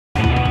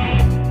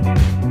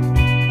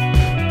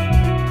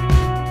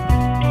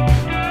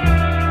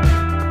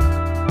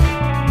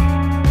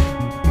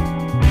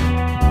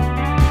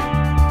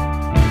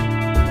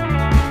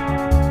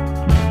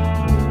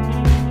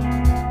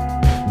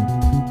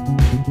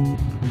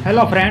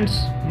Hello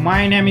friends,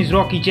 my name is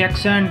Rocky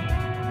Jackson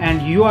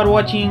and you are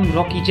watching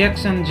Rocky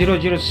Jackson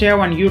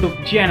 007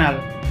 YouTube channel.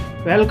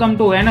 Welcome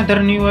to another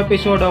new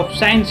episode of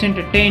Science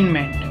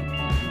Entertainment.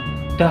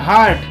 The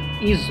heart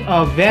is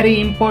a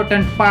very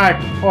important part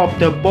of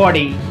the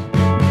body.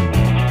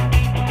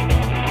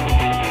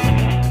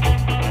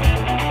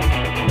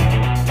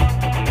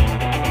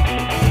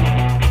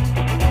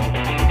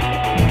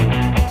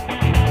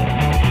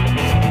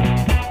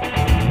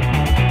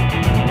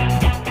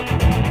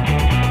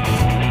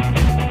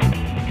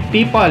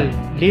 People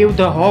leave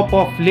the hope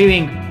of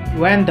living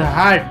when the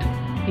heart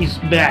is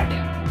bad.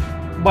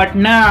 But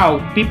now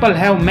people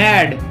have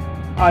made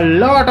a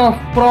lot of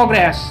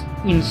progress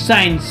in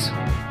science.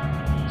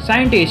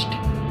 Scientists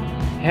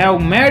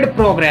have made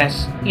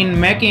progress in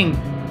making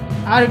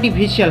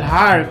artificial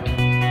heart.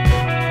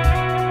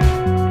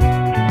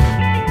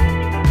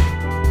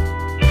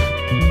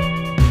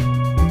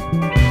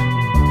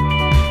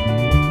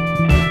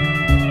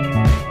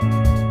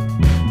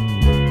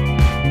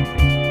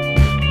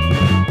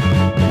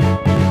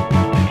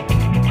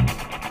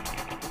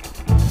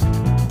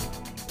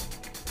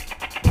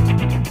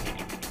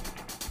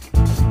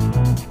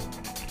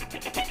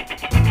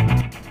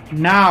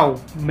 Now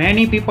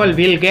many people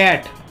will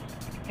get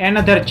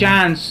another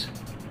chance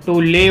to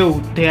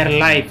live their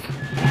life.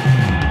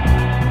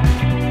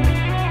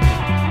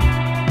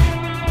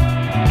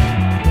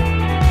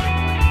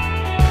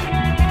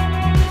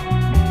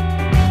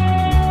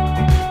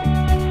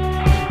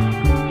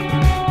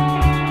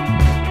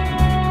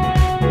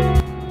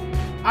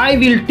 I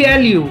will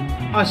tell you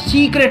a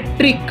secret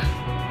trick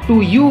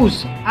to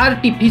use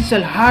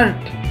artificial heart.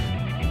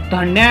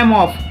 The name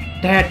of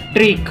that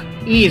trick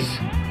is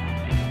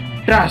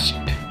trust.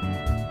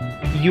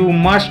 You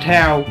must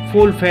have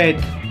full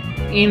faith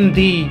in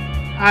the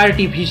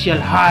artificial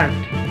heart.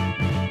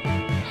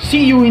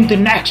 See you in the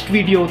next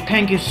video.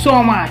 Thank you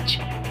so much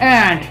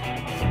and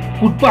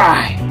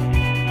goodbye.